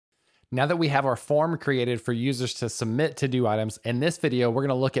Now that we have our form created for users to submit to-do items, in this video, we're going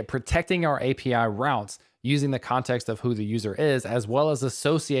to look at protecting our API routes using the context of who the user is, as well as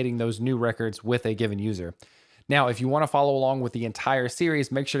associating those new records with a given user. Now, if you want to follow along with the entire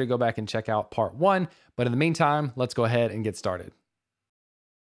series, make sure to go back and check out part 1. But in the meantime, let's go ahead and get started.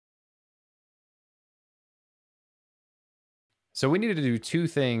 So we need to do two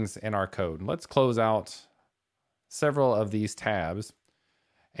things in our code. Let's close out several of these tabs.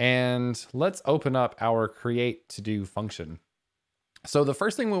 And let's open up our create to do function. So the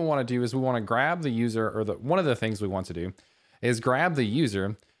first thing we want to do is we want to grab the user, or one of the things we want to do is grab the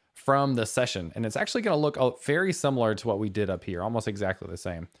user from the session. And it's actually going to look very similar to what we did up here, almost exactly the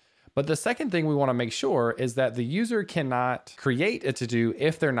same. But the second thing we want to make sure is that the user cannot create a to-do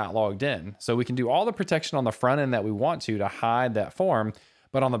if they're not logged in. So we can do all the protection on the front end that we want to hide that form.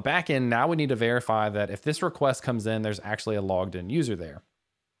 But on the back end, now we need to verify that if this request comes in, there's actually a logged in user there.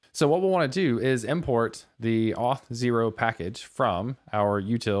 So what we'll want to do is import the Auth0 package from our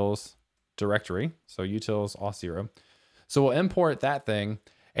utils directory. So utils Auth0. So we'll import that thing.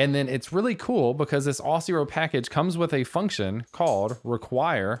 And then it's really cool because this Auth0 package comes with a function called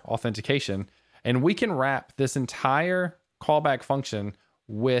require authentication. And we can wrap this entire callback function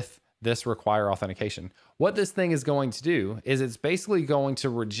with this require authentication. What this thing is going to do is it's basically going to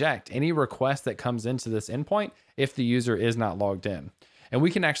reject any request that comes into this endpoint if the user is not logged in. And we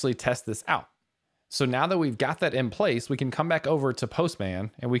can actually test this out. So now that we've got that in place, we can come back over to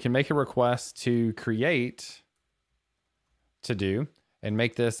Postman and we can make a request to create to do and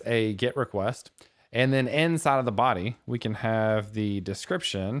make this a GET request. And then inside of the body, we can have the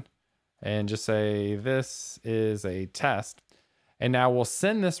description and just say, this is a test. And now we'll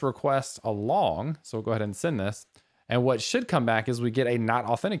send this request along. So we'll go ahead and send this. And what should come back is we get a not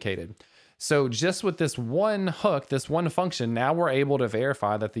authenticated. So just with this one hook, this one function, now we're able to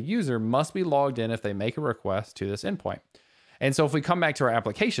verify that the user must be logged in if they make a request to this endpoint. And so if we come back to our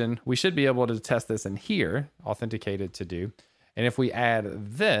application, we should be able to test this in here, authenticated to do. And if we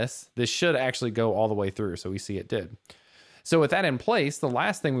add this, this should actually go all the way through. So we see it did. So with that in place, the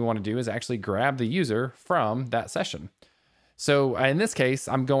last thing we want to do is actually grab the user from that session. So in this case,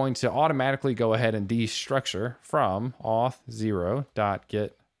 I'm going to automatically go ahead and destructure from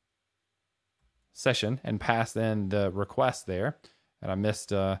auth0.get session and pass in the request there. And I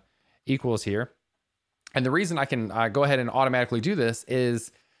missed equals here. And the reason I can go ahead and automatically do this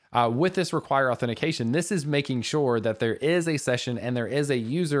is with this require authentication, this is making sure that there is a session and there is a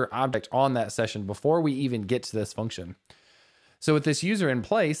user object on that session before we even get to this function. So with this user in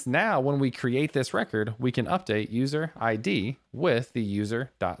place, now when we create this record, we can update user ID with the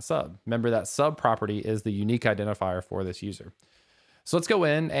user.sub. Remember that sub property is the unique identifier for this user. So let's go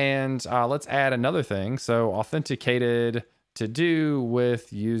in and let's add another thing. So authenticated to do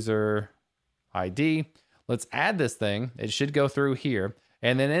with user ID. Let's add this thing. It should go through here.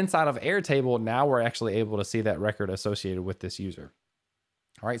 And then inside of Airtable, now we're actually able to see that record associated with this user.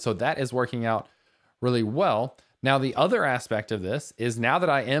 All right, so that is working out really well. Now, the other aspect of this is now that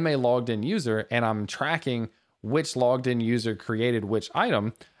I am a logged in user and I'm tracking which logged in user created which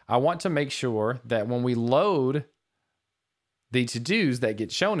item, I want to make sure that when we load the to-dos that get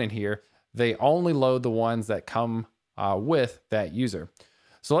shown in here, they only load the ones that come with that user.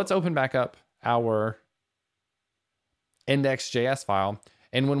 So let's open back up our index.js file.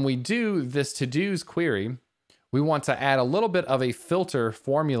 And when we do this to-dos query, we want to add a little bit of a filter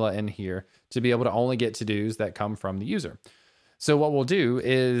formula in here to be able to only get to-dos that come from the user. So what we'll do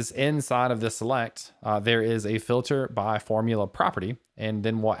is inside of the select, there is a filter by formula property, and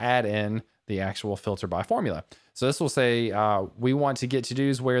then we'll add in the actual filter by formula. So this will say we want to get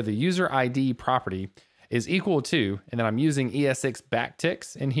to-dos where the user ID property is equal to, and then I'm using ES6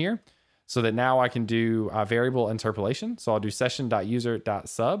 backticks in here so that now I can do variable interpolation. So I'll do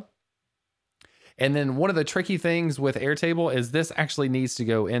session.user.sub. And then one of the tricky things with Airtable is this actually needs to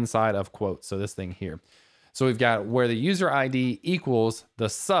go inside of quotes. So this thing here. So we've got where the user ID equals the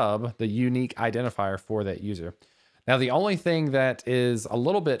sub, the unique identifier for that user. Now, the only thing that is a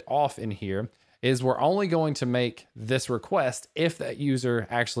little bit off in here is we're only going to make this request if that user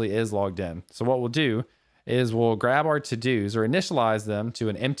actually is logged in. So what we'll do is we'll grab our to-dos or initialize them to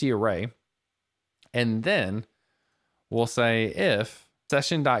an empty array. And then we'll say if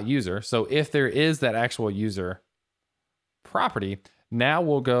session.user. So if there is that actual user property, now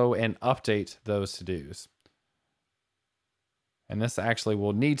we'll go and update those to-dos. And this actually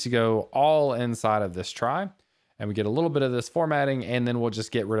will need to go all inside of this try. And we get a little bit of this formatting, and then we'll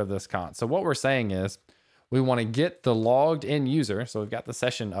just get rid of this const. So what we're saying is we want to get the logged in user. So we've got the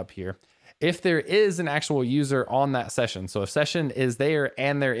session up here. if there is an actual user on that session, so if session is there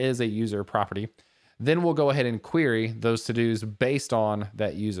and there is a user property, then we'll go ahead and query those to-dos based on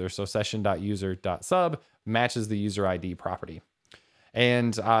that user. So session.user.sub matches the user ID property.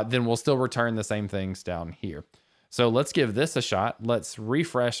 And then we'll still return the same things down here. So let's give this a shot. Let's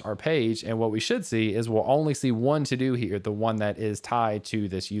refresh our page. And what we should see is we'll only see one to-do here, the one that is tied to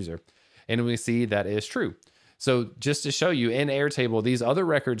this user. And we see that is true. So just to show you, in Airtable, these other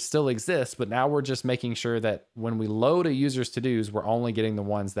records still exist, but now we're just making sure that when we load a user's to-dos, we're only getting the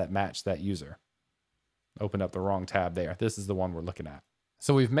ones that match that user. Opened up the wrong tab there. This is the one we're looking at.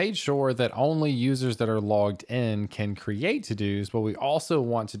 So we've made sure that only users that are logged in can create to-dos, but we also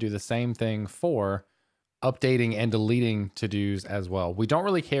want to do the same thing for updating and deleting to-dos as well. We don't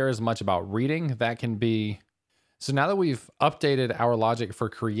really care as much about reading. That can be... So now that we've updated our logic for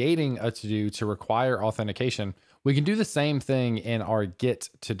creating a to-do to require authentication, we can do the same thing in our get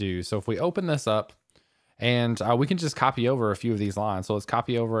to-do. So if we open this up, and we can just copy over a few of these lines. So let's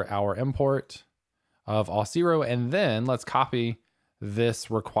copy over our import of Auth0, and then let's copy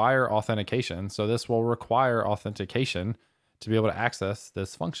this require authentication. So this will require authentication to be able to access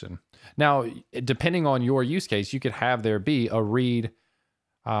this function. Now, depending on your use case, you could have there be a read,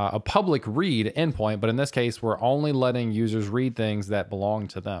 a public read endpoint, but in this case, we're only letting users read things that belong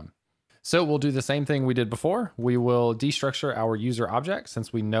to them. So we'll do the same thing we did before. We will destructure our user object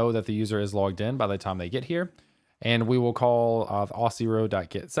since we know that the user is logged in by the time they get here. And we will call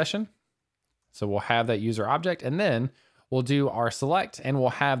auth0.getSession. So we'll have that user object, and then we'll do our select, and we'll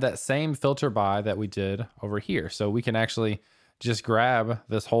have that same filter by that we did over here. So we can actually just grab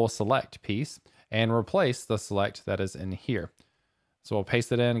this whole select piece and replace the select that is in here. So we'll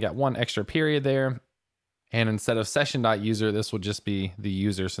paste it in, got one extra period there. And instead of session.user, this will just be the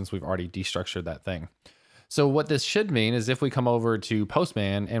user since we've already destructured that thing. So what this should mean is if we come over to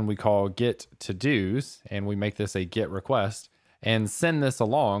Postman and we call get to-dos, and we make this a get request and send this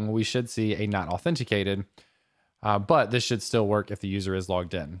along, we should see a not authenticated, but this should still work if the user is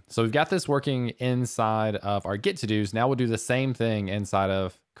logged in. So we've got this working inside of our get to-dos. Now we'll do the same thing inside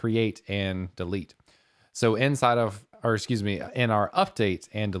of create and delete. So inside of, or excuse me, in our update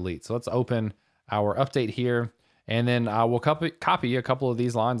and delete. So let's open our update here, and then we'll copy a couple of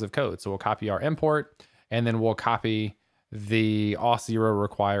these lines of code. So we'll copy our import, and then we'll copy the Auth0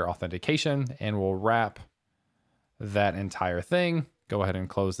 require authentication, and we'll wrap that entire thing. Go ahead and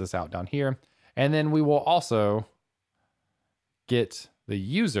close this out down here. And then we will also get the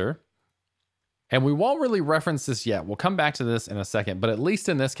user, and we won't really reference this yet. We'll come back to this in a second, but at least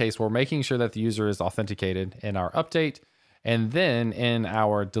in this case, we're making sure that the user is authenticated in our update. And then in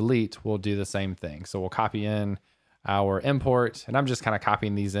our delete, we'll do the same thing. So we'll copy in our import, and I'm just kind of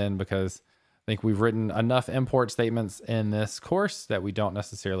copying these in because I think we've written enough import statements in this course that we don't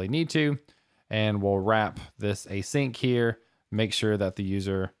necessarily need to. And we'll wrap this async here, make sure that the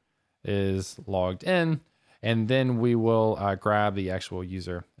user is logged in, and then we will grab the actual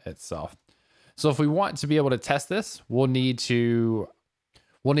user itself. So if we want to be able to test this, we'll need to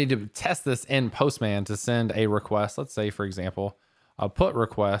test this in Postman to send a request. Let's say, for example, a put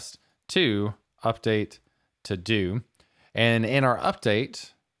request to update to do. And in our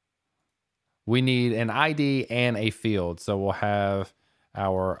update, we need an ID and a field. So we'll have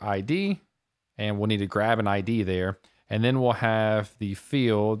our ID, and we'll need to grab an ID there. And then we'll have the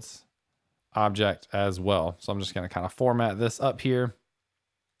fields object as well. So I'm just going to kind of format this up here.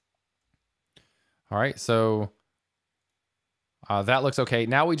 All right, so that looks okay.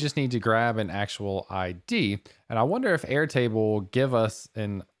 Now we just need to grab an actual ID. And I wonder if Airtable will give us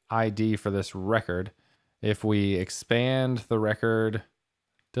an ID for this record. If we expand the record,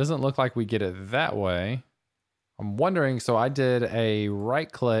 doesn't look like we get it that way. I'm wondering, so I did a right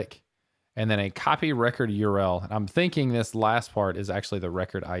click and then a copy record URL. And I'm thinking this last part is actually the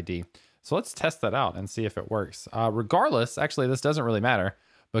record ID. So let's test that out and see if it works. Regardless, actually, this doesn't really matter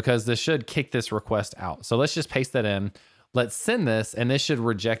because this should kick this request out. So let's just paste that in. Let's send this, and this should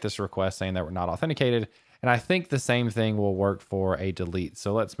reject this request saying that we're not authenticated. And I think the same thing will work for a delete.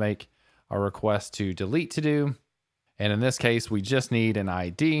 So let's make a request to delete to do. And in this case, we just need an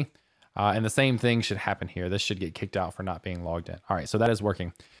ID. And the same thing should happen here. This should get kicked out for not being logged in. All right, so that is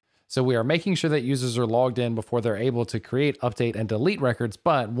working. So we are making sure that users are logged in before they're able to create, update, and delete records.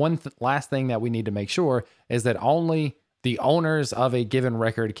 But one last thing that we need to make sure is that only the owners of a given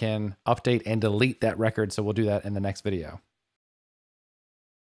record can update and delete that record. So we'll do that in the next video.